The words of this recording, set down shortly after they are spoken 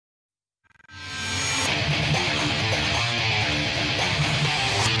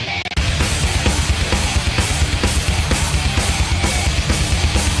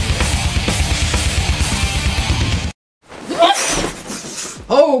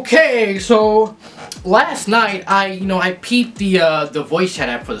Okay, so last night I peeped the voice chat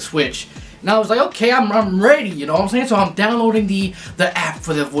app for the Switch, and I was like, okay, I'm ready, you know what I'm saying? So I'm downloading the app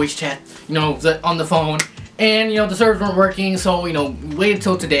for the voice chat, on the phone, and the servers weren't working, so waited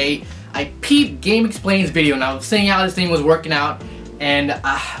until today. I peeped Game Explain's video, and I was seeing how this thing was working out, and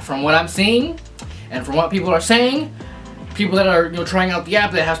from what I'm seeing, and from what people are saying, people that are trying out the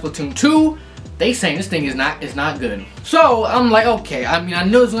app that has Splatoon 2. They saying this thing is not good. So I'm like, okay, I mean, I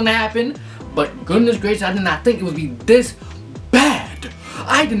knew it was gonna happen, but goodness gracious, I did not think it would be this bad.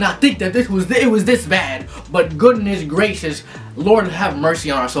 I did not think that it was this bad. But goodness gracious, Lord have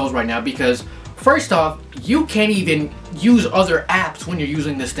mercy on our souls right now, because first off, you can't even use other apps when you're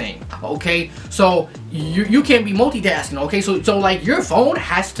using this thing. Okay, so you can't be multitasking. Okay, so like your phone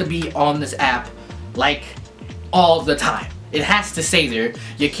has to be on this app like all the time. It has to stay there.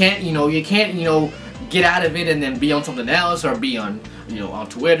 You can't, get out of it and then be on something else, or be on, on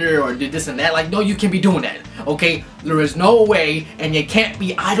Twitter, or did this and that. Like, no, you can't be doing that. Okay, there is no way, and you can't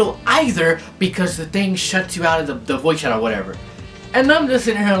be idle either, because the thing shuts you out of the voice chat or whatever. And I'm just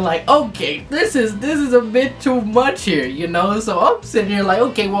sitting here like, okay, this is a bit too much here, So I'm sitting here like,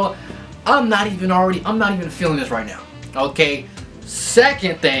 okay, well, I'm not even feeling this right now. Okay.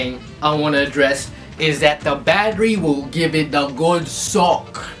 Second thing I want to address is that the battery will give it the good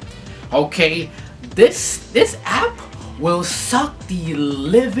suck. Okay, this app will suck the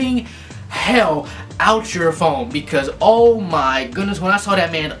living hell out your phone, because oh my goodness, when I saw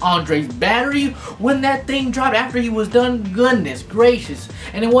that man Andre's battery, when that thing dropped after he was done, goodness gracious,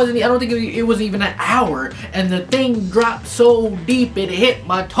 and I don't think it was even an hour, and the thing dropped so deep it hit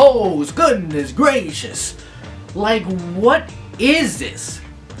my toes. Goodness gracious, like, what is this?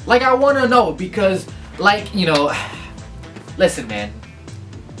 Like, I want to know, because, like, listen, man.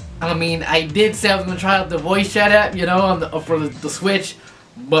 I mean, I did say I was going to try out the voice chat app, for the Switch.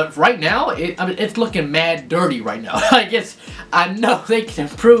 But right now, it's looking mad dirty right now. I know they can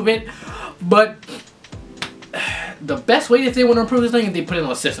improve it. But the best way if they want to improve this thing is they put it on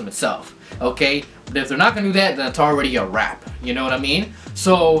the system itself. Okay? But if they're not going to do that, then it's already a wrap. You know what I mean?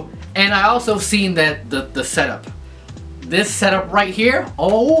 So, and I also seen that the setup. This setup right here,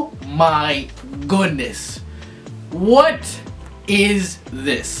 oh my goodness, what is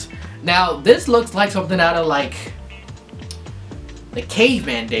this? Now this looks like something out of like the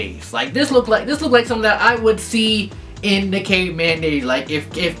caveman days. Like this looked like something that I would see in the caveman days. Like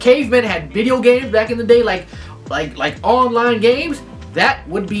if cavemen had video games back in the day, like online games, that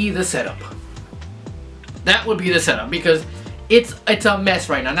would be the setup. That would be the setup, because it's a mess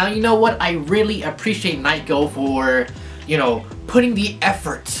right now. Now, you know what? I really appreciate Nightgo for putting the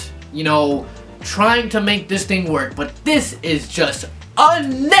effort, trying to make this thing work, but this is just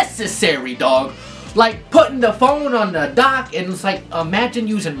unnecessary, dog. Like putting the phone on the dock, and it's like, imagine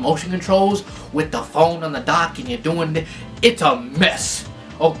using motion controls with the phone on the dock and you're doing this. It's a mess,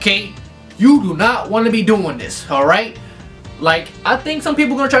 okay? You do not want to be doing this, alright? Like, I think some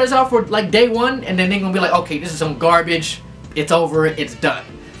people are gonna try this out for like day one, and then they're gonna be like, okay, this is some garbage, it's over, it's done.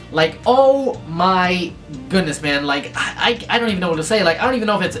 Like, oh my goodness, man. Like, I don't even know what to say. Like, I don't even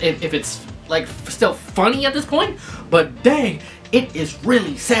know if it's like still funny at this point, but dang, it is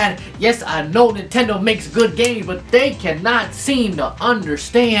really sad. Yes, I know Nintendo makes good games, but they cannot seem to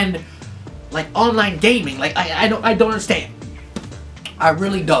understand like online gaming. Like, I don't understand. I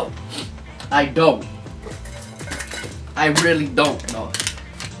really don't. I really don't know.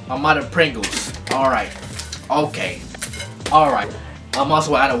 I'm out of Pringles. Alright. Okay. Alright. I'm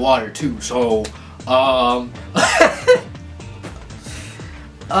also out of water too, so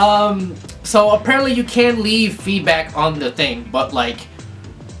so apparently you can leave feedback on the thing, but like,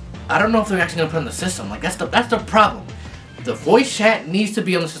 I don't know if they're actually gonna put it in the system. Like, that's the problem. The voice chat needs to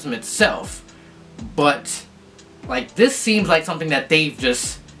be on the system itself, but like, this seems like something that they've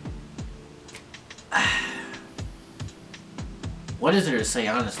just what is there to say,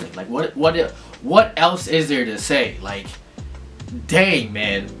 honestly? Like, what else is there to say? Like, dang,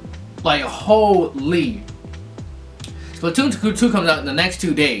 man. Like, holy. Splatoon 2 comes out in the next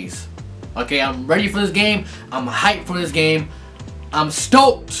 2 days. Okay, I'm ready for this game. I'm hyped for this game. I'm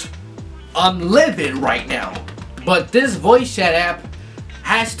stoked. I'm livid right now. But this voice chat app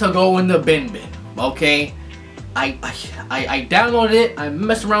has to go in the bin. Okay? I downloaded it. I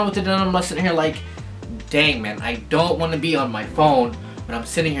messed around with it, and I'm sitting here like, dang, man. I don't want to be on my phone when I'm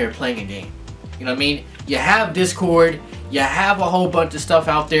sitting here playing a game. You know what I mean? You have Discord. You have a whole bunch of stuff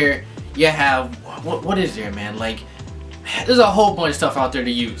out there. You have, what is there, man? Like, there's a whole bunch of stuff out there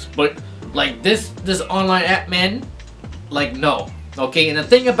to use. But like this online app, man, like, no. Okay, and the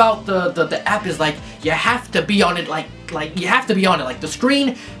thing about the app is like, you have to be on it like like you have to be on it. Like the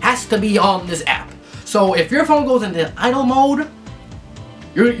screen has to be on this app. So if your phone goes into idle mode,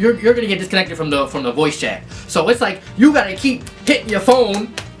 you're gonna get disconnected from the voice chat. So it's like you gotta keep hitting your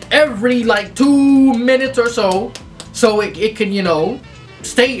phone every like 2 minutes or so it can, you know,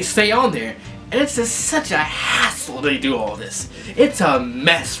 stay on there. And it's just such a hassle to do all this. It's a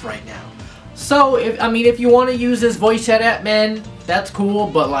mess right now. So if you want to use this voice chat app, man, that's cool,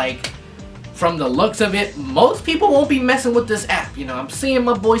 but like from the looks of it, most people won't be messing with this app. You know, I'm seeing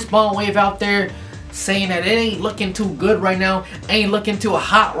my boy Spawn Wave out there saying that it ain't looking too good right now, ain't looking too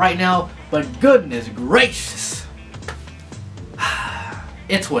hot right now, but goodness gracious.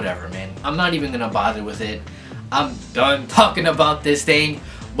 It's whatever, man. I'm not even gonna bother with it. I'm done talking about this thing,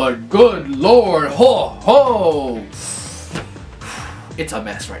 but good lord, ho ho! It's a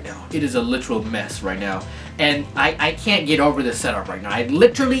mess right now. It is a literal mess right now. And I can't get over this setup right now. I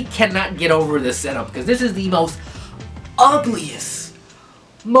literally cannot get over this setup because this is the most ugliest,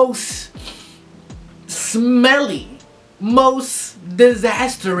 most smelly, most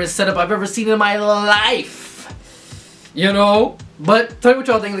disastrous setup I've ever seen in my life. You know? But tell me what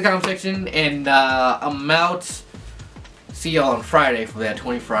y'all think in the comment section, and I'm out. See y'all on Friday for that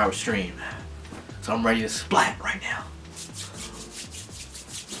 24-hour stream. So I'm ready to splat right now.